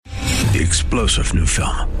the explosive new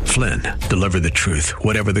film, Flynn, Deliver the Truth,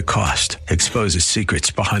 Whatever the Cost, exposes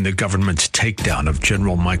secrets behind the government's takedown of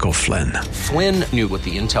General Michael Flynn. Flynn knew what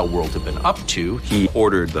the intel world had been up to. He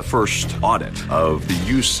ordered the first audit of the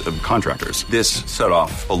use of contractors. This set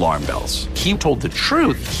off alarm bells. He told the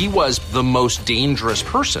truth. He was the most dangerous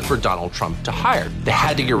person for Donald Trump to hire. They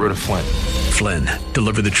had to get rid of Flynn. Flynn,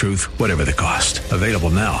 Deliver the Truth, Whatever the Cost. Available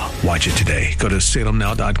now. Watch it today. Go to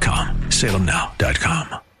salemnow.com.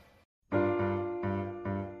 salemnow.com.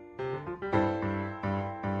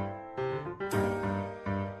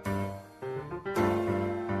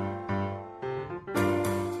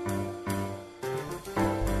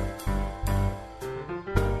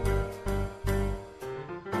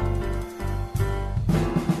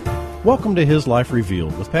 Welcome to His Life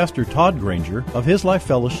Revealed with Pastor Todd Granger of His Life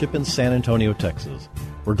Fellowship in San Antonio, Texas.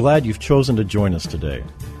 We're glad you've chosen to join us today.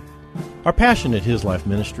 Our passion at His Life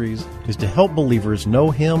Ministries is to help believers know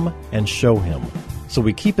Him and show Him. So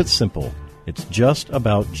we keep it simple. It's just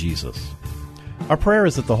about Jesus. Our prayer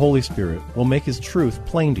is that the Holy Spirit will make His truth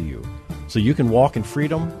plain to you so you can walk in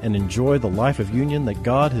freedom and enjoy the life of union that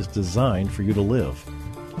God has designed for you to live.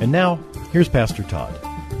 And now, here's Pastor Todd.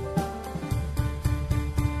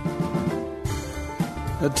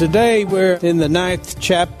 Today we're in the 9th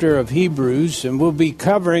chapter of Hebrews, and we'll be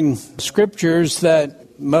covering scriptures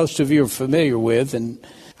that most of you are familiar with. And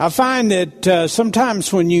I find that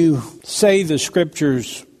sometimes when you say the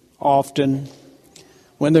scriptures often,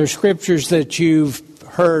 when they're scriptures that you've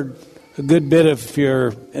heard a good bit of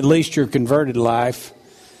at least your converted life,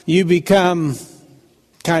 you become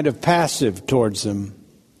kind of passive towards them.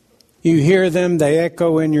 You hear them, they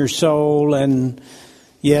echo in your soul, and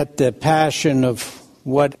yet the passion of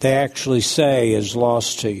what they actually say is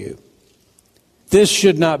lost to you. This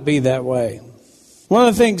should not be that way. One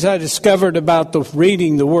of the things I discovered about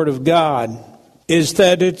reading the Word of God is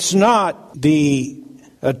that it's not the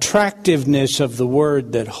attractiveness of the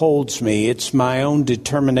Word that holds me. It's my own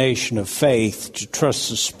determination of faith to trust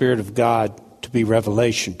the Spirit of God to be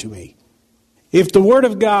revelation to me. If the Word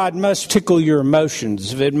of God must tickle your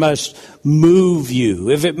emotions, if it must move you,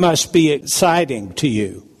 if it must be exciting to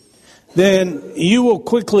you, then you will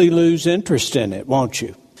quickly lose interest in it, won't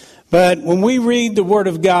you? But when we read the Word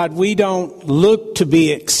of God, we don't look to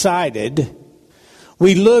be excited.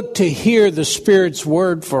 We look to hear the Spirit's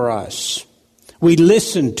word for us. We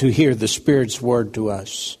listen to hear the Spirit's word to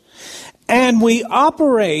us. And we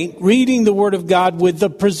operate, reading the Word of God, with the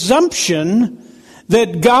presumption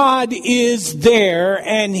that God is there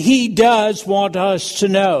and He does want us to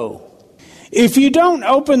know. If you don't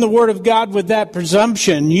open the Word of God with that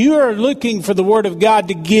presumption, you are looking for the Word of God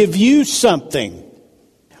to give you something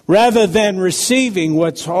rather than receiving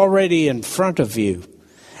what's already in front of you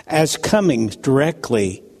as coming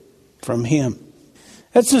directly from Him.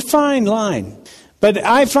 That's a fine line. But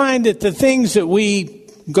I find that the things that we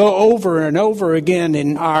go over and over again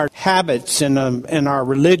in our habits and our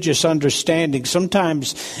religious understanding,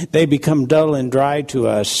 sometimes they become dull and dry to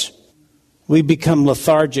us. We become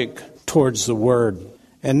lethargic towards the Word.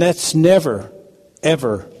 And that's never,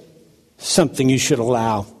 ever something you should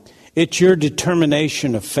allow. It's your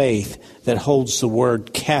determination of faith that holds the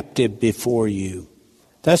Word captive before you.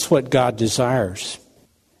 That's what God desires.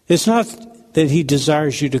 It's not that He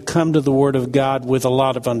desires you to come to the Word of God with a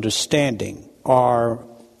lot of understanding or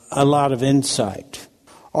a lot of insight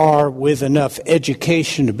or with enough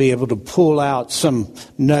education to be able to pull out some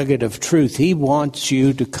nugget of truth. He wants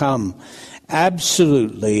you to come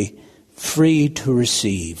absolutely free to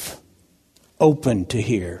receive, open to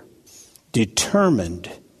hear, determined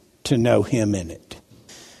to know Him in it.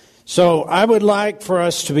 So I would like for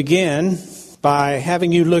us to begin by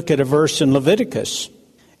having you look at a verse in Leviticus.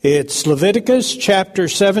 It's Leviticus chapter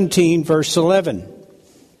 17, verse 11.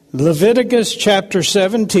 Leviticus chapter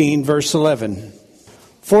 17, verse 11.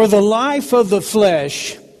 For the life of the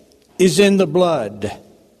flesh is in the blood,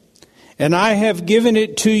 and I have given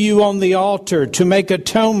it to you on the altar to make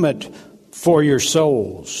atonement for your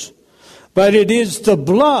souls. But it is the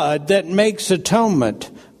blood that makes atonement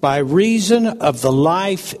by reason of the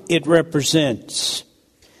life it represents.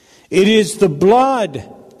 It is the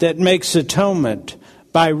blood that makes atonement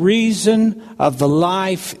by reason of the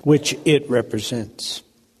life which it represents.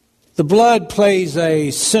 The blood plays a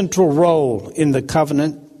central role in the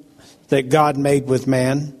covenant that God made with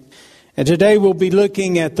man. And today we'll be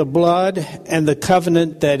looking at the blood and the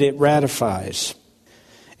covenant that it ratifies.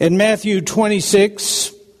 In Matthew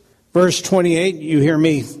 26, verse 28, you hear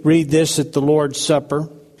me read this at the Lord's Supper.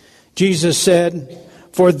 Jesus said,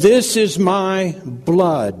 "For this is my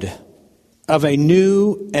blood of a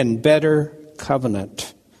new and better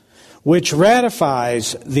covenant, which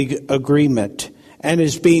ratifies the agreement and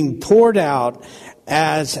is being poured out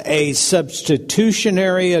as a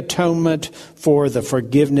substitutionary atonement for the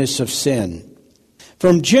forgiveness of sin.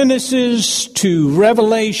 From Genesis to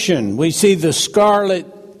Revelation, we see the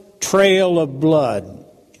scarlet trail of blood.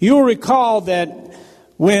 You'll recall that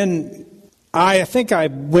when I think I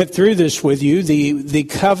went through this with you, the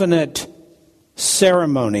covenant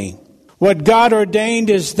ceremony. What God ordained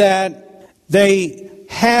is that they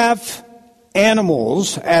have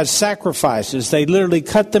animals as sacrifices. They literally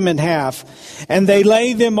cut them in half, and they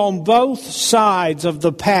lay them on both sides of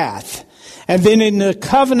the path. And then in the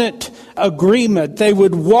covenant agreement, they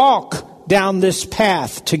would walk down this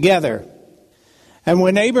path together. And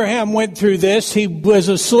when Abraham went through this, he was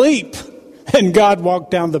asleep, and God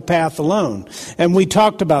walked down the path alone. And we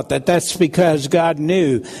talked about that. That's because God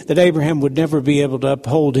knew that Abraham would never be able to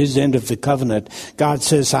uphold his end of the covenant. God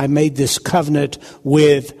says, I made this covenant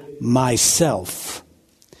with myself.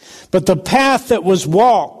 But the path that was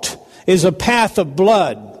walked is a path of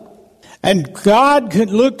blood. And God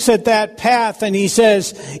looks at that path and he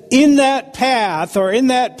says, in that path or in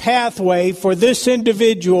that pathway for this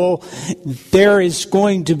individual, there is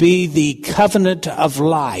going to be the covenant of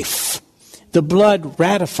life. The blood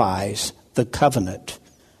ratifies the covenant.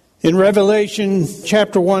 In Revelation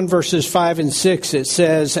chapter 1, verses 5 and 6, it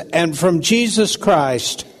says, and from Jesus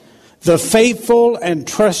Christ, the faithful and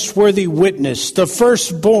trustworthy witness, the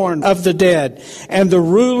firstborn of the dead, and the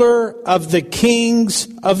ruler of the kings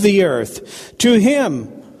of the earth, to him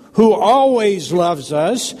who always loves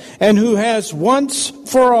us and who has once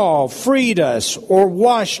for all freed us or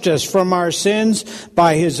washed us from our sins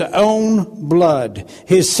by his own blood,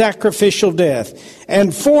 his sacrificial death,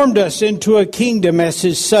 and formed us into a kingdom as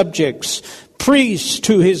his subjects, priests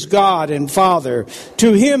to his God and Father.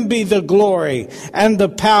 To him be the glory and the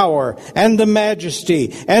power and the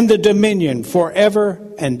majesty and the dominion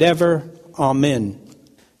forever and ever. Amen.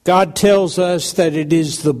 God tells us that it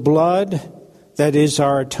is the blood that is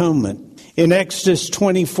our atonement. In Exodus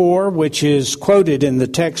 24, which is quoted in the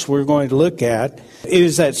text we're going to look at, it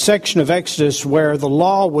is that section of Exodus where the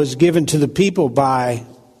law was given to the people by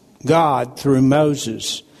God through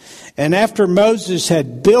Moses. And after Moses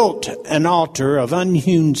had built an altar of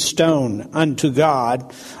unhewn stone unto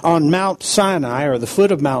God on Mount Sinai, or the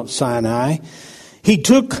foot of Mount Sinai, he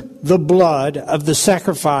took the blood of the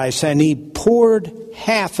sacrifice and he poured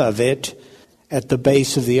half of it at the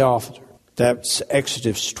base of the altar. That's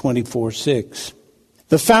Exodus 24:6.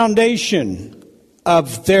 The foundation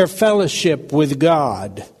of their fellowship with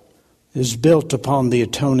God is built upon the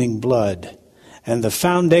atoning blood. And the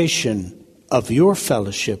foundation of your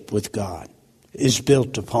fellowship with God is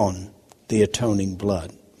built upon the atoning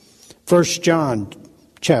blood. 1 John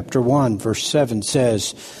chapter 1 verse 7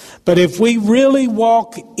 says, but if we really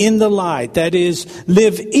walk in the light, that is,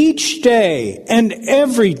 live each day and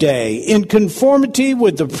every day in conformity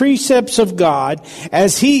with the precepts of God,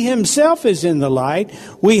 as he himself is in the light,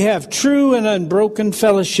 we have true and unbroken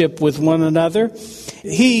fellowship with one another,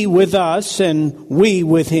 he with us and we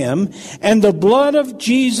with him. And the blood of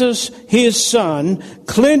Jesus, his Son,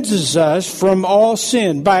 cleanses us from all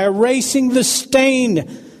sin by erasing the stain,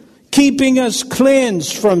 keeping us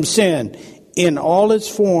cleansed from sin in all its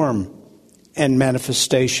form and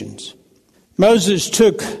manifestations. Moses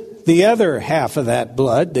took the other half of that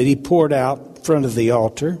blood that he poured out in front of the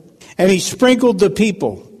altar, and he sprinkled the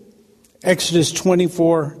people. Exodus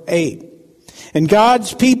 24:8. And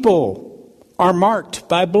God's people are marked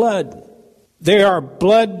by blood. They are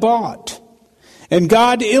blood bought. And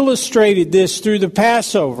God illustrated this through the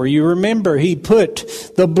Passover. You remember he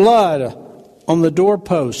put the blood on the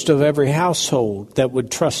doorpost of every household that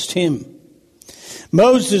would trust him.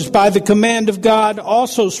 Moses, by the command of God,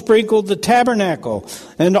 also sprinkled the tabernacle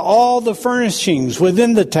and all the furnishings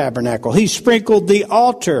within the tabernacle. He sprinkled the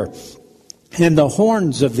altar and the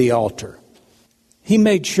horns of the altar. He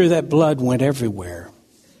made sure that blood went everywhere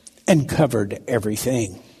and covered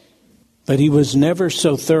everything. But he was never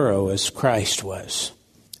so thorough as Christ was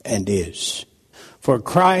and is. For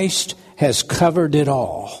Christ has covered it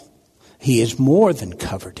all. He has more than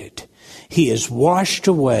covered it. He has washed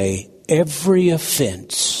away every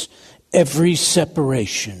offense, every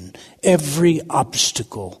separation, every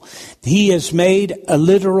obstacle. He has made a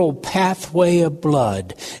literal pathway of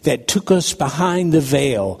blood that took us behind the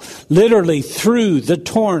veil, literally through the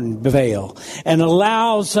torn veil, and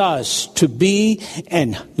allows us to be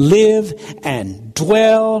and live and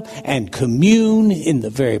dwell and commune in the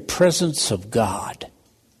very presence of God.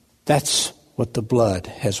 That's what the blood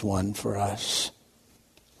has won for us.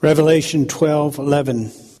 Revelation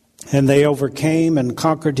 12:11. And they overcame and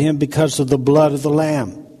conquered him because of the blood of the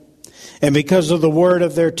Lamb and because of the word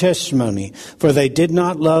of their testimony, for they did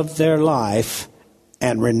not love their life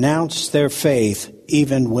and renounced their faith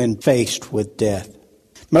even when faced with death.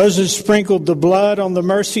 Moses sprinkled the blood on the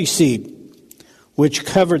mercy seat, which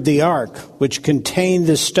covered the ark, which contained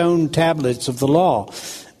the stone tablets of the law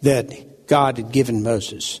that God had given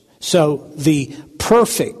Moses. So the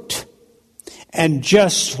perfect and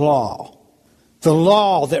just law, the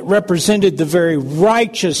law that represented the very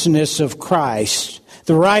righteousness of Christ,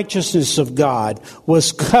 the righteousness of God,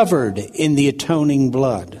 was covered in the atoning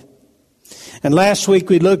blood. And last week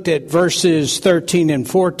we looked at verses 13 and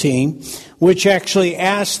 14, which actually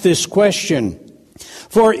asked this question.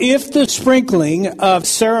 For if the sprinkling of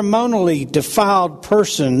ceremonially defiled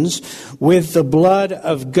persons with the blood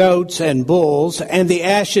of goats and bulls and the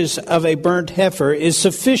ashes of a burnt heifer is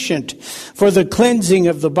sufficient for the cleansing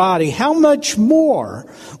of the body, how much more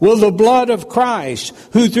will the blood of Christ,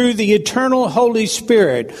 who through the eternal Holy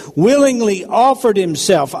Spirit willingly offered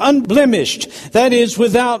himself unblemished, that is,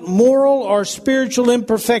 without moral or spiritual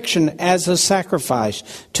imperfection, as a sacrifice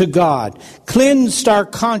to God, cleansed our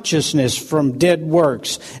consciousness from dead works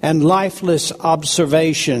and lifeless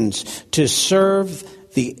observations to serve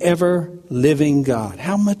the ever-living God.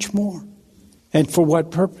 How much more? And for what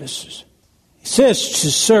purposes? He says to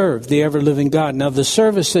serve the ever-living God. Now, the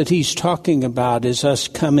service that he's talking about is us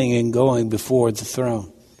coming and going before the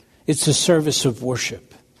throne. It's a service of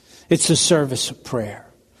worship. It's a service of prayer.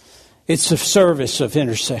 It's a service of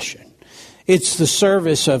intercession. It's the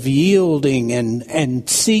service of yielding and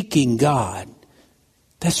seeking God.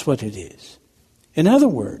 That's what it is. In other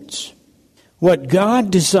words, what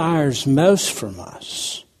God desires most from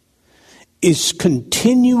us is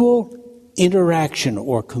continual interaction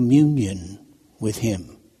or communion with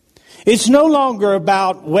him. It's no longer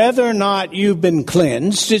about whether or not you've been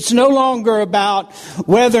cleansed. It's no longer about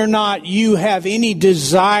whether or not you have any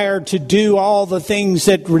desire to do all the things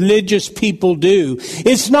that religious people do.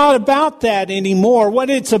 It's not about that anymore. What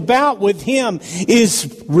it's about with him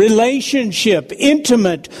is relationship,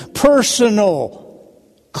 intimate, personal,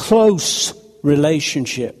 close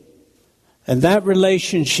relationship. And that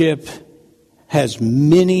relationship has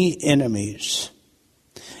many enemies.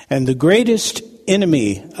 And the greatest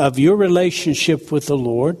enemy of your relationship with the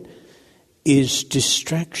Lord is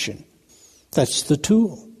distraction. That's the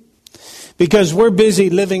tool. Because we're busy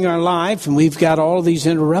living our life and we've got all these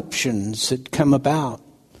interruptions that come about.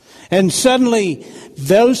 And suddenly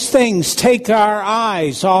those things take our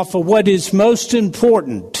eyes off of what is most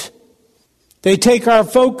important. They take our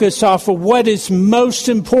focus off of what is most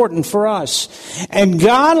important for us. And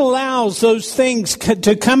God allows those things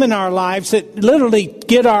to come in our lives that literally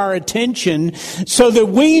get our attention so that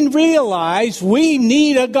we realize we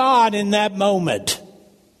need a God in that moment.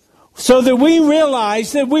 So that we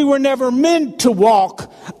realize that we were never meant to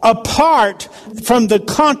walk apart from the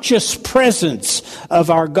conscious presence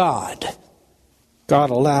of our God.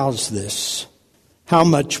 God allows this. How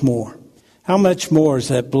much more? How much more is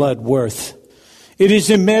that blood worth? It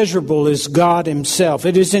is immeasurable as God himself.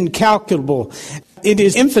 It is incalculable. It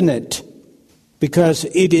is infinite because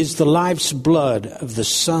it is the life's blood of the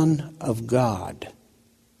Son of God.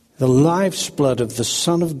 The life's blood of the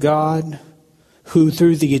Son of God, who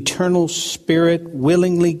through the eternal Spirit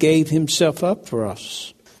willingly gave himself up for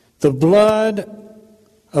us. The blood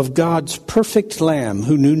of God's perfect Lamb,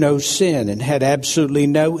 who knew no sin and had absolutely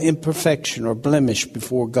no imperfection or blemish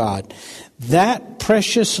before God. That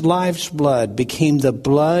precious life's blood became the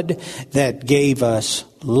blood that gave us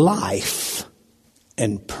life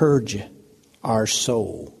and purge our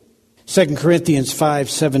soul. 2 Corinthians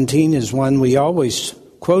 5:17 is one we always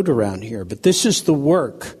quote around here, but this is the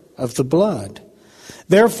work of the blood.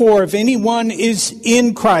 Therefore, if anyone is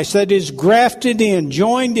in Christ, that is grafted in,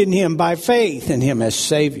 joined in him by faith in him as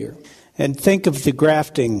Savior. And think of the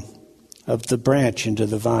grafting of the branch into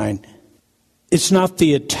the vine. It's not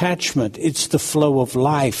the attachment, it's the flow of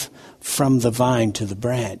life from the vine to the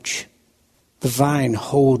branch. The vine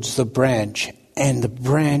holds the branch, and the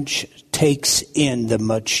branch takes in the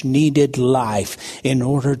much needed life in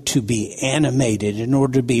order to be animated, in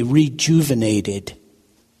order to be rejuvenated.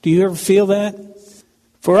 Do you ever feel that?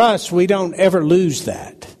 For us, we don't ever lose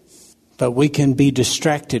that, but we can be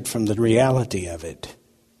distracted from the reality of it,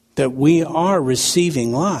 that we are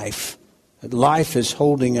receiving life, that life is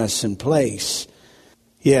holding us in place.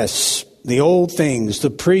 Yes, the old things,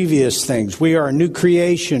 the previous things, we are a new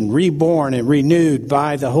creation, reborn and renewed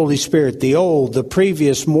by the Holy Spirit. The old, the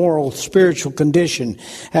previous moral, spiritual condition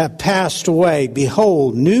have passed away.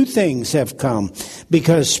 Behold, new things have come,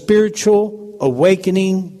 because spiritual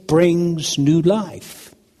awakening brings new life.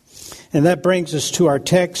 And that brings us to our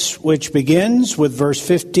text, which begins with verse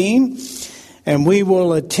 15, and we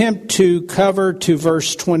will attempt to cover to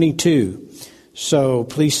verse 22. So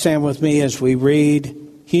please stand with me as we read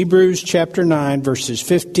Hebrews chapter 9, verses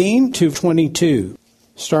 15 to 22.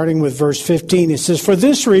 Starting with verse 15, it says, "For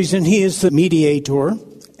this reason he is the mediator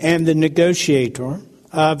and the negotiator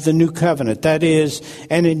of the new covenant, that is,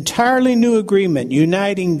 an entirely new agreement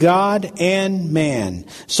uniting God and man,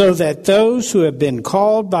 so that those who have been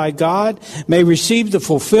called by God may receive the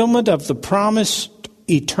fulfillment of the promised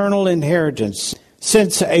eternal inheritance,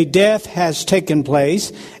 since a death has taken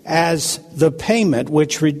place as the payment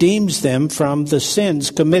which redeems them from the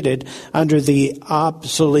sins committed under the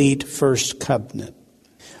obsolete first covenant.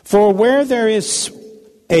 For where there is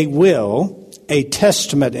a will, a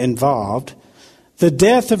testament involved, the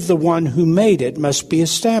death of the one who made it must be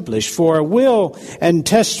established. For a will and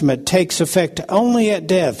testament takes effect only at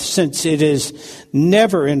death, since it is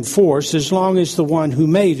never in force as long as the one who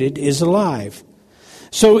made it is alive.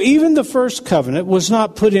 So even the first covenant was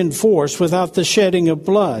not put in force without the shedding of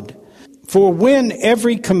blood. For when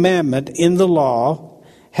every commandment in the law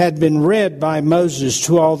had been read by Moses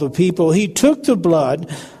to all the people, he took the blood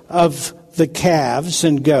of the calves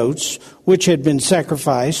and goats which had been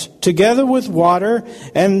sacrificed, together with water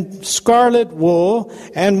and scarlet wool,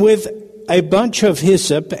 and with a bunch of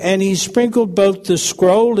hyssop, and he sprinkled both the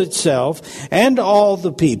scroll itself and all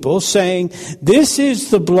the people, saying, "This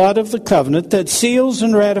is the blood of the covenant that seals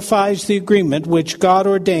and ratifies the agreement which God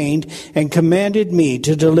ordained and commanded me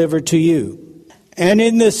to deliver to you." And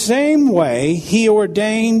in the same way, he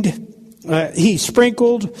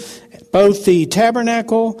sprinkled both the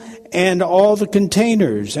tabernacle and all the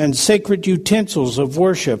containers and sacred utensils of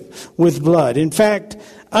worship with blood. In fact,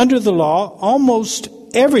 under the law, almost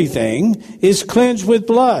everything is cleansed with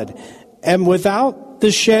blood, and without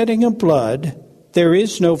the shedding of blood, there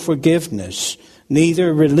is no forgiveness,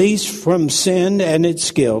 neither release from sin and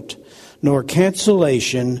its guilt, nor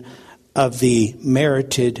cancellation of the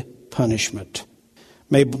merited punishment.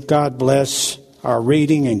 May God bless our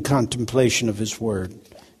reading and contemplation of His Word.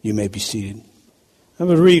 You may be seated. I'm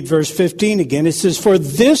going to read verse 15 again. It says, "For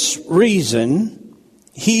this reason,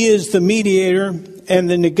 he is the mediator and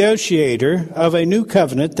the negotiator of a new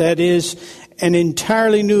covenant, that is, an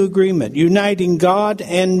entirely new agreement, uniting God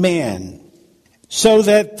and man, so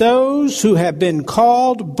that those who have been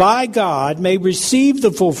called by God may receive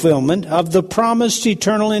the fulfillment of the promised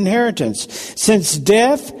eternal inheritance, since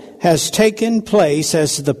death has taken place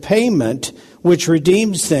as the payment which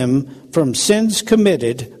redeems them from sins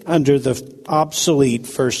committed under the obsolete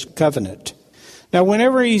first covenant." Now,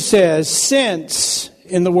 whenever he says "since"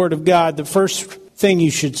 in the Word of God, the first thing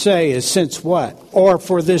you should say is "since what?" or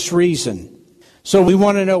 "for this reason." So we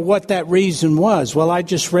want to know what that reason was. Well, I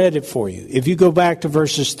just read it for you. If you go back to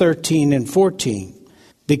verses 13 and 14,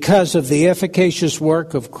 because of the efficacious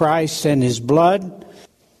work of Christ and His blood,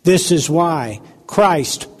 this is why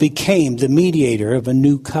Christ became the mediator of a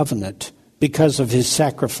new covenant, because of His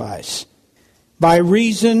sacrifice. By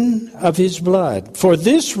reason of His blood. For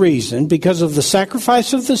this reason, because of the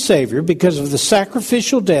sacrifice of the Savior, because of the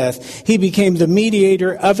sacrificial death, He became the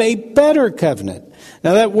mediator of a better covenant.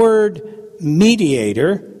 Now that word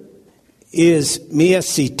mediator is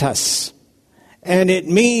miasitas, and it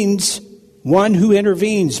means one who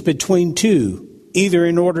intervenes between two, either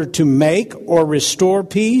in order to make or restore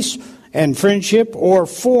peace and friendship, or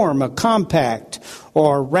form a compact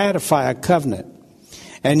or ratify a covenant.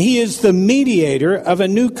 And He is the mediator of a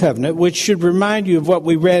new covenant, which should remind you of what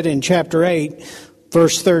we read in chapter 8,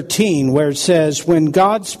 verse 13, where it says, when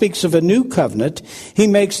God speaks of a new covenant, He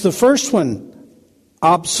makes the first one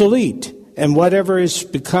obsolete, and whatever has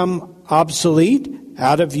become obsolete,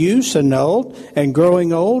 out of use, annulled, and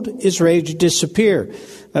growing old, is ready to disappear.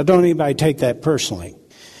 Now, don't anybody take that personally.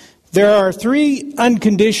 There are 3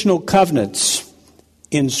 unconditional covenants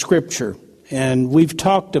in Scripture, and we've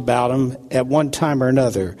talked about them at one time or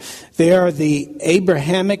another. They are the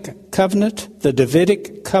Abrahamic covenant, the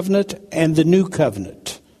Davidic covenant, and the New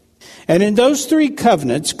Covenant. And in those 3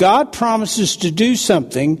 covenants, God promises to do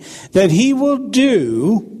something that He will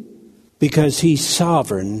do because He's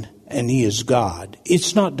sovereign and He is God.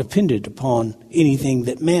 It's not dependent upon anything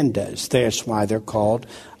that man does. That's why they're called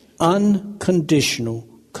unconditional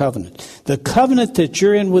covenant. The covenant that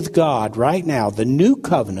you're in with God right now, the new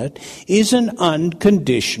covenant, is an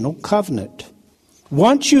unconditional covenant.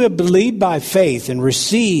 Once you have believed by faith and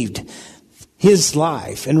received His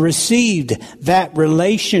life and received that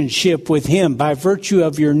relationship with Him by virtue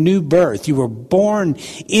of your new birth, you were born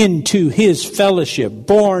into His fellowship,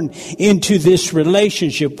 born into this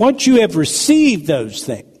relationship. Once you have received those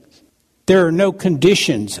things, There are no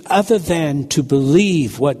conditions other than to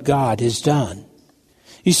believe what God has done.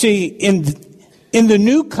 You see, in the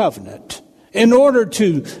new covenant, in order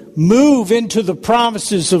to move into the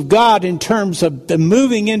promises of God in terms of the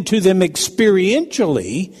moving into them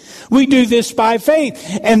experientially, we do this by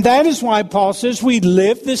faith. And that is why Paul says we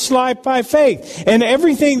live this life by faith. And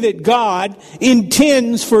everything that God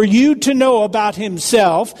intends for you to know about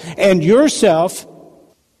himself and yourself,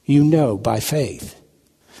 you know by faith.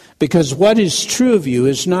 Because what is true of you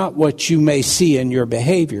is not what you may see in your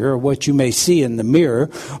behavior or what you may see in the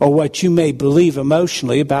mirror or what you may believe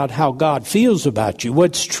emotionally about how God feels about you.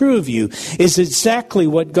 What's true of you is exactly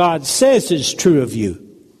what God says is true of you.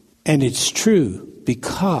 And it's true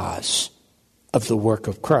because of the work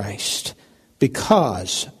of Christ,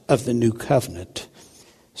 because of the new covenant.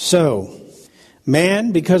 So,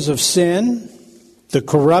 man, because of sin, the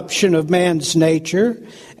corruption of man's nature,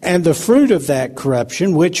 and the fruit of that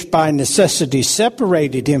corruption, which by necessity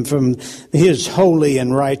separated him from his holy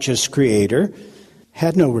and righteous Creator,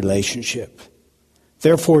 had no relationship.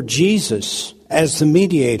 Therefore, Jesus, as the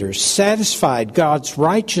mediator, satisfied God's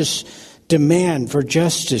righteous demand for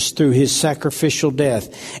justice through his sacrificial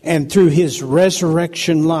death. And through his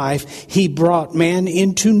resurrection life, he brought man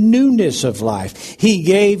into newness of life. He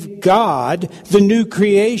gave God the new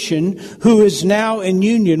creation who is now in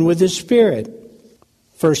union with his Spirit.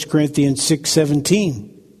 1 Corinthians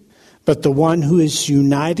 6:17. But the one who is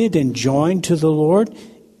united and joined to the Lord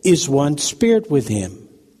is one spirit with him.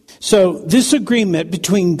 So this agreement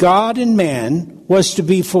between God and man was to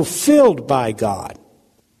be fulfilled by God.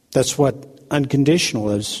 That's what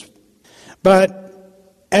unconditional is. But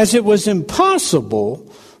as it was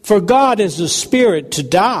impossible for God as a spirit to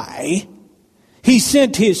die, he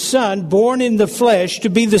sent his Son, born in the flesh, to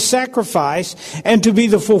be the sacrifice and to be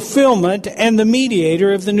the fulfillment and the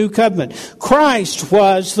mediator of the new covenant. Christ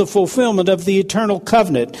was the fulfillment of the eternal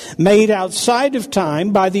covenant made outside of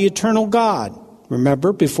time by the eternal God.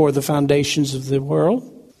 Remember, before the foundations of the world?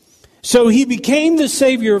 So he became the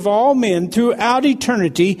Savior of all men throughout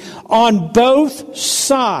eternity on both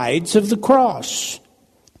sides of the cross.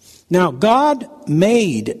 Now, God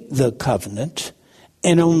made the covenant,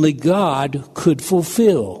 and only God could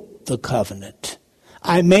fulfill the covenant.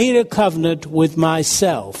 I made a covenant with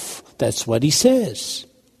myself. That's what he says.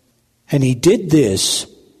 And he did this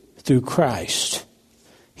through Christ.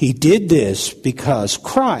 He did this because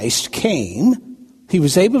Christ came. He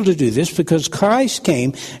was able to do this because Christ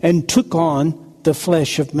came and took on the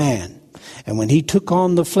flesh of man. And when he took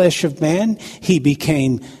on the flesh of man, he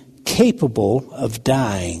became capable of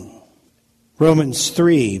dying. Romans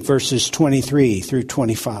 3, verses 23 through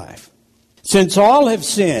 25. Since all have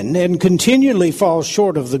sinned and continually fall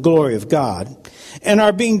short of the glory of God, and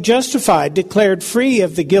are being justified, declared free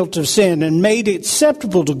of the guilt of sin, and made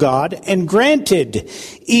acceptable to God, and granted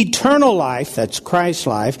eternal life, that's Christ's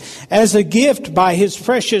life, as a gift by his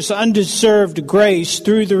precious undeserved grace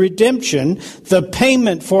through the redemption, the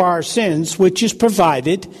payment for our sins, which is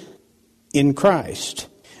provided in Christ.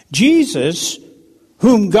 Jesus,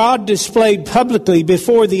 whom God displayed publicly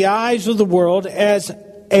before the eyes of the world as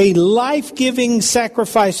a life-giving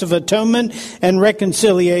sacrifice of atonement and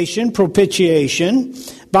reconciliation, propitiation,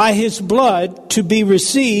 by his blood to be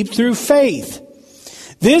received through faith.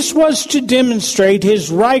 This was to demonstrate his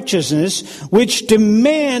righteousness, which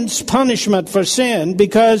demands punishment for sin,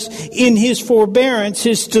 because in his forbearance,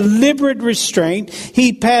 his deliberate restraint,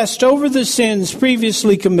 he passed over the sins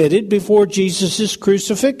previously committed before Jesus'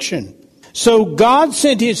 crucifixion. So God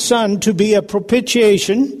sent his Son to be a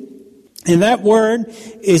propitiation, and that word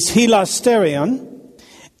is hilasterion,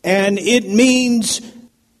 and it means,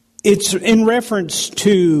 it's in reference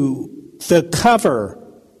to the cover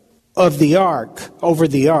of the ark, over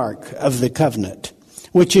the ark of the covenant,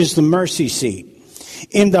 which is the mercy seat.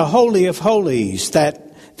 In the Holy of Holies,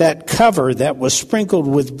 that cover that was sprinkled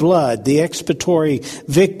with blood, the expiatory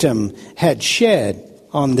victim had shed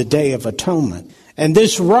on the Day of Atonement. And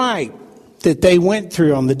this rite that they went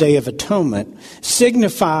through on the Day of Atonement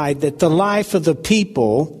signified that the life of the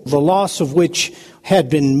people, the loss of which had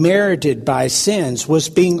been merited by sins, was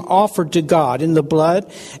being offered to God in the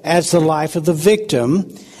blood as the life of the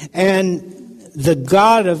victim, and the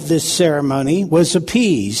God of this ceremony was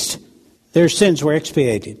appeased. Their sins were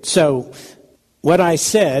expiated. So what I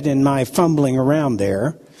said in my fumbling around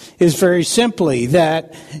there is very simply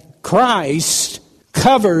that Christ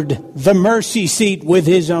covered the mercy seat with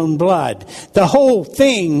his own blood. The whole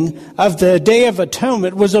thing of the Day of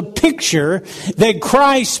Atonement was a picture that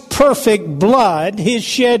Christ's perfect blood, his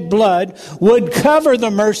shed blood, would cover the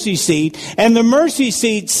mercy seat, and the mercy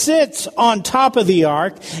seat sits on top of the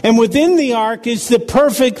ark, and within the ark is the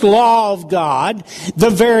perfect law of God, the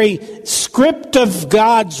very script of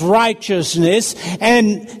God's righteousness,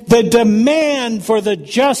 and the demand for the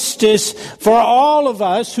justice for all of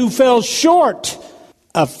us who fell short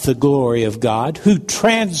of the glory of God, who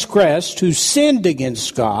transgressed, who sinned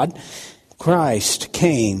against God. Christ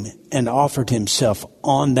came and offered himself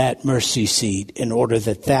on that mercy seat in order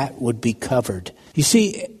that that would be covered. You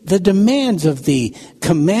see, the demands of the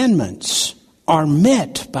commandments are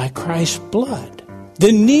met by Christ's blood.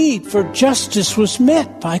 The need for justice was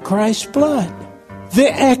met by Christ's blood. The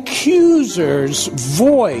accuser's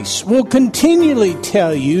voice will continually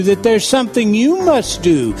tell you that there's something you must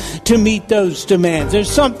do to meet those demands. There's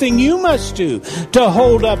something you must do to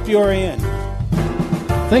hold up your end.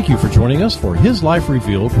 Thank you for joining us for His Life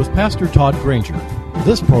Revealed with Pastor Todd Granger.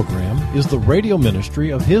 This program is the radio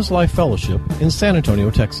ministry of His Life Fellowship in San Antonio,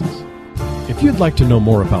 Texas. If you'd like to know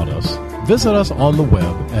more about us, visit us on the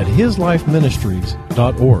web at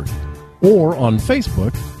hislifeministries.org or on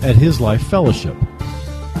Facebook at His Life Fellowship.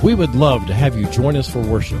 We would love to have you join us for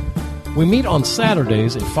worship. We meet on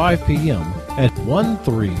Saturdays at 5 p.m. at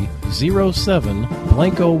 1307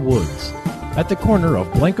 Blanco Woods, at the corner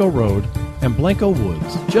of Blanco Road and Blanco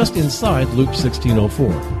Woods, just inside Loop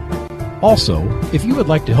 1604. Also, if you would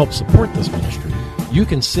like to help support this ministry, you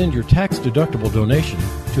can send your tax-deductible donation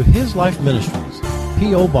to His Life Ministries,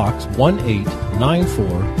 P.O. Box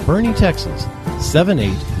 1894, Bernie, Texas,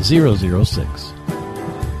 78006.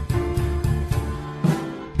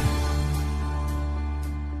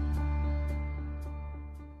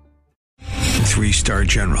 Three-star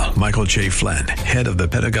General Michael J. Flynn, head of the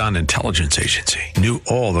Pentagon Intelligence Agency, knew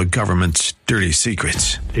all the government's dirty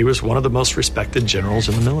secrets. He was one of the most respected generals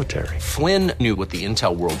in the military. Flynn knew what the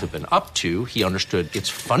intel world had been up to. He understood its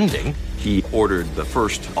funding. He ordered the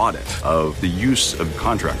first audit of the use of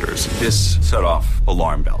contractors. This set off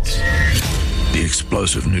alarm bells. The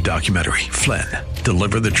explosive new documentary, Flynn,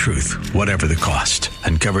 Deliver the Truth, Whatever the Cost,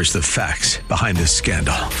 uncovers the facts behind this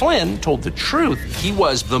scandal. Flynn told the truth. He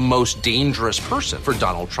was the most dangerous person for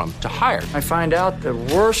Donald Trump to hire. I find out the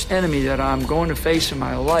worst enemy that I'm going to face in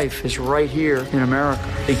my life is right here in America.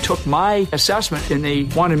 They took my assessment and they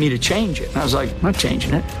wanted me to change it. And I was like, I'm not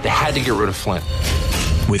changing it. They had to get rid of Flynn.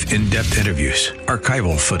 With in-depth interviews,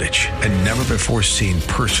 archival footage, and never-before-seen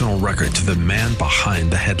personal records of the man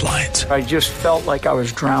behind the headlines. I just felt like I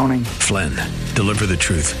was drowning. Flynn, Deliver the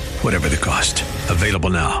Truth, Whatever the Cost.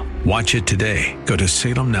 Available now. Watch it today. Go to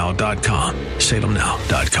salemnow.com.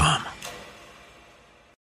 salemnow.com.